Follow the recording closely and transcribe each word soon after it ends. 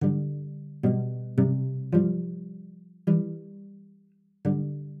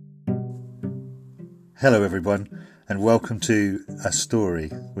Hello everyone, and welcome to A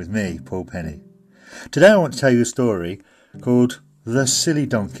Story with me, Paul Penney. Today I want to tell you a story called The Silly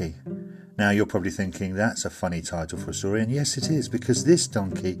Donkey. Now you're probably thinking that's a funny title for a story, and yes it is, because this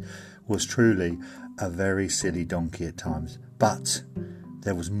donkey was truly a very silly donkey at times. But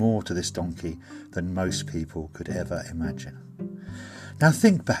there was more to this donkey than most people could ever imagine. Now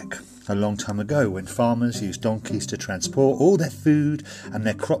think back a long time ago when farmers used donkeys to transport all their food and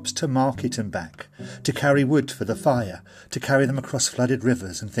their crops to market and back, to carry wood for the fire, to carry them across flooded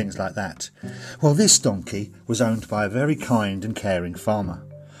rivers and things like that. Well, this donkey was owned by a very kind and caring farmer.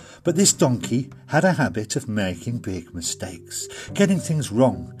 But this donkey had a habit of making big mistakes, getting things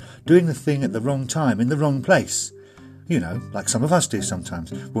wrong, doing the thing at the wrong time, in the wrong place. You know, like some of us do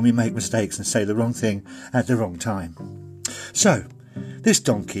sometimes, when we make mistakes and say the wrong thing at the wrong time. So, this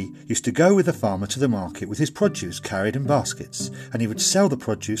donkey used to go with the farmer to the market with his produce carried in baskets, and he would sell the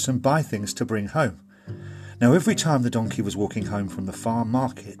produce and buy things to bring home. Now every time the donkey was walking home from the farm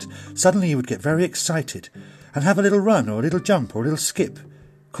market, suddenly he would get very excited and have a little run or a little jump or a little skip,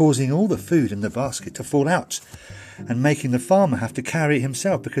 causing all the food in the basket to fall out and making the farmer have to carry it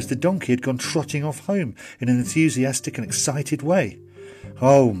himself because the donkey had gone trotting off home in an enthusiastic and excited way.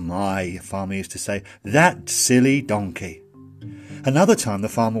 "Oh my," the farmer used to say, "that silly donkey." Another time the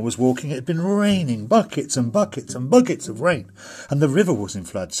farmer was walking, it had been raining, buckets and buckets and buckets of rain, and the river was in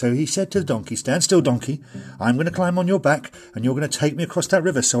flood. So he said to the donkey, "Stand still, donkey. I'm going to climb on your back, and you're going to take me across that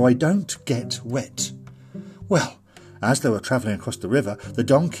river so I don't get wet." Well, as they were travelling across the river, the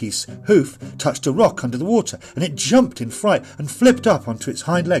donkey's hoof touched a rock under the water, and it jumped in fright and flipped up onto its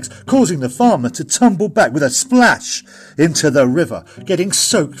hind legs, causing the farmer to tumble back with a splash into the river, getting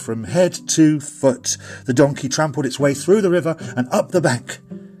soaked from head to foot. The donkey trampled its way through the river and up the bank,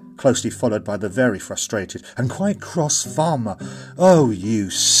 closely followed by the very frustrated and quite cross farmer. "Oh, you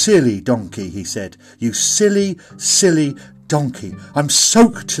silly donkey," he said. "You silly, silly donkey. I'm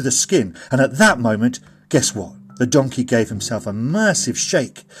soaked to the skin." And at that moment, guess what? The donkey gave himself a massive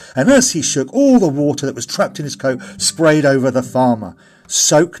shake, and as he shook, all the water that was trapped in his coat sprayed over the farmer,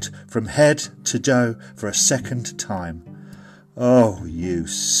 soaked from head to toe for a second time. Oh, you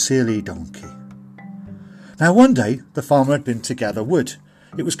silly donkey. Now one day the farmer had been to gather wood.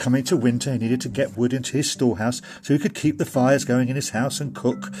 It was coming to winter. He needed to get wood into his storehouse so he could keep the fires going in his house and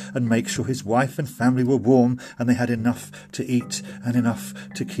cook and make sure his wife and family were warm and they had enough to eat and enough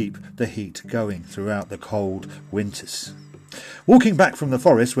to keep the heat going throughout the cold winters. Walking back from the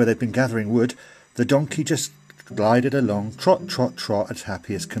forest where they'd been gathering wood, the donkey just glided along, trot, trot, trot, as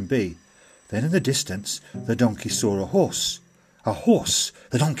happy as can be. Then in the distance, the donkey saw a horse. A horse!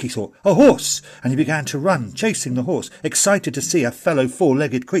 The donkey thought, "A horse!" And he began to run, chasing the horse, excited to see a fellow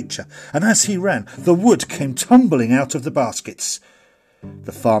four-legged creature. And as he ran, the wood came tumbling out of the baskets.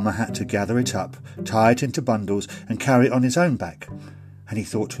 The farmer had to gather it up, tie it into bundles, and carry it on his own back. And he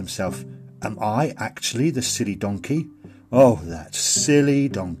thought to himself, "Am I actually the silly donkey? Oh, that silly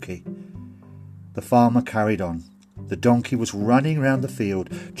donkey." The farmer carried on. The donkey was running round the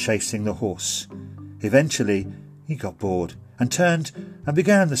field, chasing the horse. Eventually, he got bored and turned and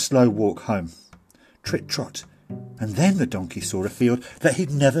began the slow walk home. Trit-trot. And then the donkey saw a field that he'd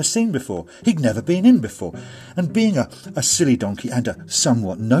never seen before. He'd never been in before. And being a silly donkey and a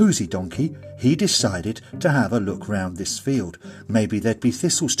somewhat nosy donkey, he decided to have a look round this field. Maybe there'd be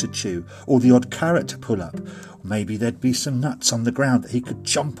thistles to chew, or the odd carrot to pull up. Maybe there'd be some nuts on the ground that he could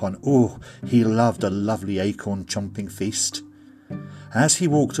jump on. Oh, he loved a lovely acorn chomping feast. As he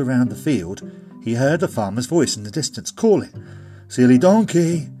walked around the field, he heard the farmer's voice in the distance calling, "Silly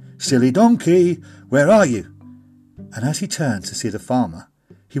donkey, silly donkey, where are you?" And as he turned to see the farmer,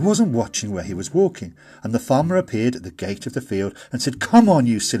 he wasn't watching where he was walking, and the farmer appeared at the gate of the field and said, "Come on,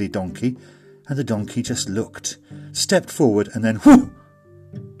 you silly donkey." And the donkey just looked, stepped forward, and then whoo!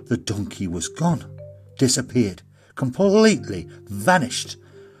 The donkey was gone, disappeared, completely vanished.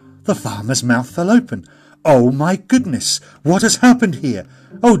 The farmer's mouth fell open. "Oh my goodness, what has happened here?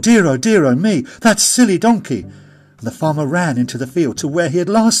 Oh dear, oh me, that silly donkey." And the farmer ran into the field to where he had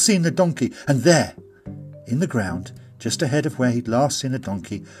last seen the donkey, and there, in the ground, just ahead of where he'd last seen the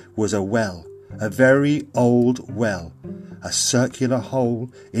donkey, was a well, a very old well, a circular hole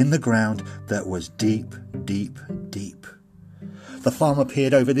in the ground that was deep, deep, deep. The farmer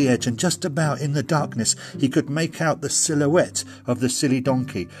peered over the edge, and just about in the darkness he could make out the silhouette of the silly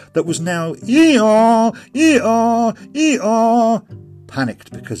donkey that was now ee-aw, ee-aw, ee-aw,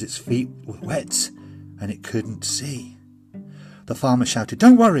 panicked because its feet were wet and it couldn't see. The farmer shouted,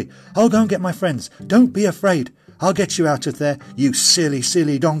 "Don't worry, I'll go and get my friends. Don't be afraid. I'll get you out of there, you silly,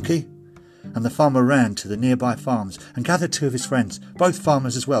 silly donkey." and the farmer ran to the nearby farms and gathered 2 of his friends, both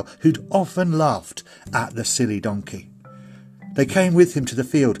farmers as well, who'd often laughed at the silly donkey. They came with him to the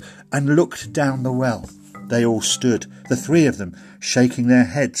field and looked down the well. They all stood, the 3 of them, shaking their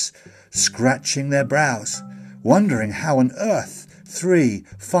heads, scratching their brows, wondering how on earth 3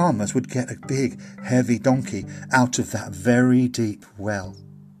 farmers would get a big, heavy donkey out of that very deep well.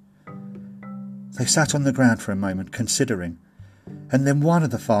 They sat on the ground for a moment, considering, and then one of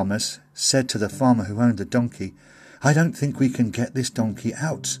the farmers said to the farmer who owned the donkey, "I don't think we can get this donkey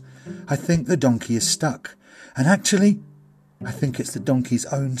out. I think the donkey is stuck, and actually, I think it's the donkey's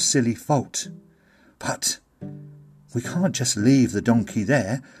own silly fault. But we can't just leave the donkey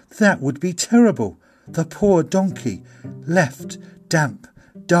there. That would be terrible. The poor donkey, left, damp,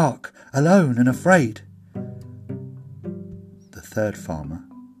 dark, alone and afraid." The 3rd farmer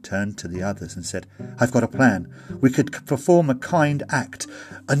turned to the others and said, "I've got a plan. We could perform a kind act.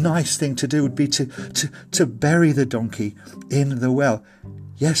 A nice thing to do would be to bury the donkey in the well.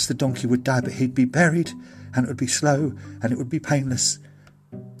 Yes, the donkey would die, but he'd be buried, and it would be slow, and it would be painless.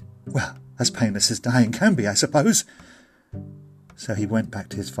 Well, as painless as dying can be, I suppose." So he went back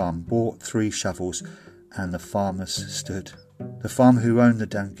to his farm, bought 3 shovels, and the farmers stood. The farmer who owned the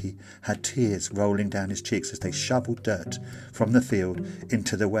donkey had tears rolling down his cheeks as they shovelled dirt from the field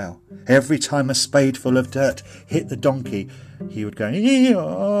into the well. Every time a spadeful of dirt hit the donkey, he would go,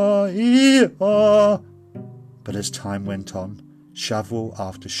 "Ee-haw, ee-haw." But as time went on, shovel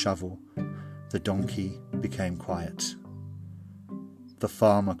after shovel, the donkey became quiet. The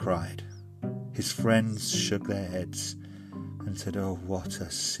farmer cried. His friends shook their heads and said, "Oh, what a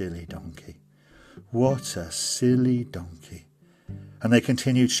silly donkey. What a silly donkey." And they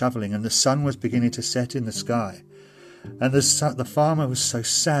continued shovelling, and the sun was beginning to set in the sky. And the farmer was so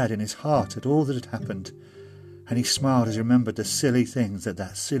sad in his heart at all that had happened, and he smiled as he remembered the silly things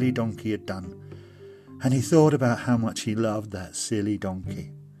that silly donkey had done. And he thought about how much he loved that silly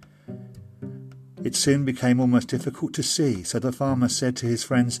donkey. It soon became almost difficult to see, so the farmer said to his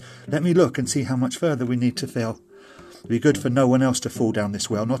friends, "Let me look and see how much further we need to fill. It'll be good for no one else to fall down this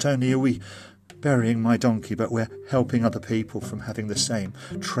well. Not only are we burying my donkey, but we're helping other people from having the same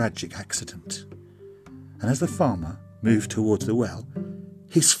tragic accident." And as the farmer moved towards the well,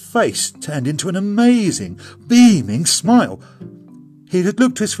 his face turned into an amazing, beaming smile. He had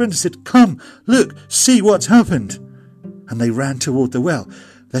looked to his friend and said, "Come, look, see what's happened." And they ran toward the well,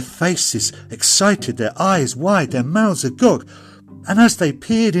 their faces excited, their eyes wide, their mouths agog. And as they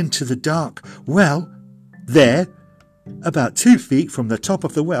peered into the dark well, there, about 2 feet from the top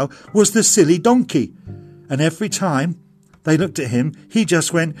of the well, was the silly donkey. And every time they looked at him, he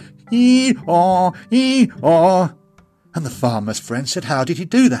just went, "Ee-haw, ee-haw." And the farmer's friend said, "How did he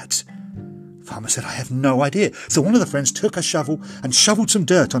do that?" The farmer said, "I have no idea." So one of the friends took a shovel and shovelled some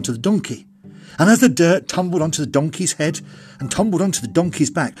dirt onto the donkey. And as the dirt tumbled onto the donkey's head and tumbled onto the donkey's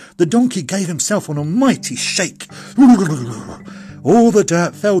back, the donkey gave himself an almighty shake. All the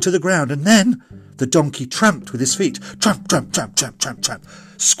dirt fell to the ground, and then the donkey tramped with his feet, tramp, tramp, tramp, tramp, tramp, tramp,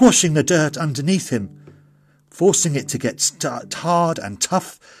 squashing the dirt underneath him, forcing it to get hard and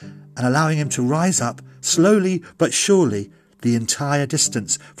tough, and allowing him to rise up slowly but surely the entire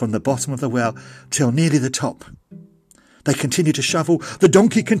distance from the bottom of the well till nearly the top. They continued to shovel, the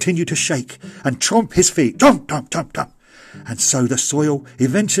donkey continued to shake and tromp his feet, tromp, tromp, tromp, tromp, and so the soil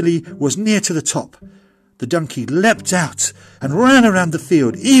eventually was near to the top. The donkey leapt out and ran around the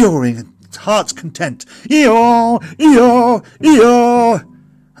field, eeyawing at heart's content. Eeyaw, eeyaw, eeyaw.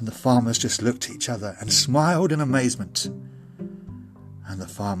 And the farmers just looked at each other and smiled in amazement. And the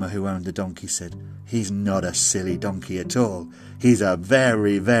farmer who owned the donkey said, "He's not a silly donkey at all. He's a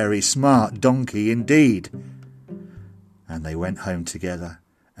very, very smart donkey indeed." And they went home together,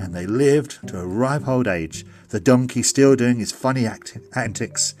 and they lived to a ripe old age, the donkey still doing his funny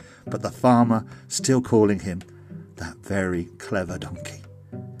antics, but the farmer still calling him that very clever donkey.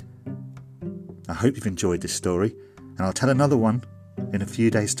 I hope you've enjoyed this story, and I'll tell another one in a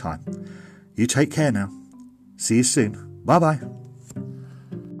few days' time. You take care now. See you soon. Bye-bye.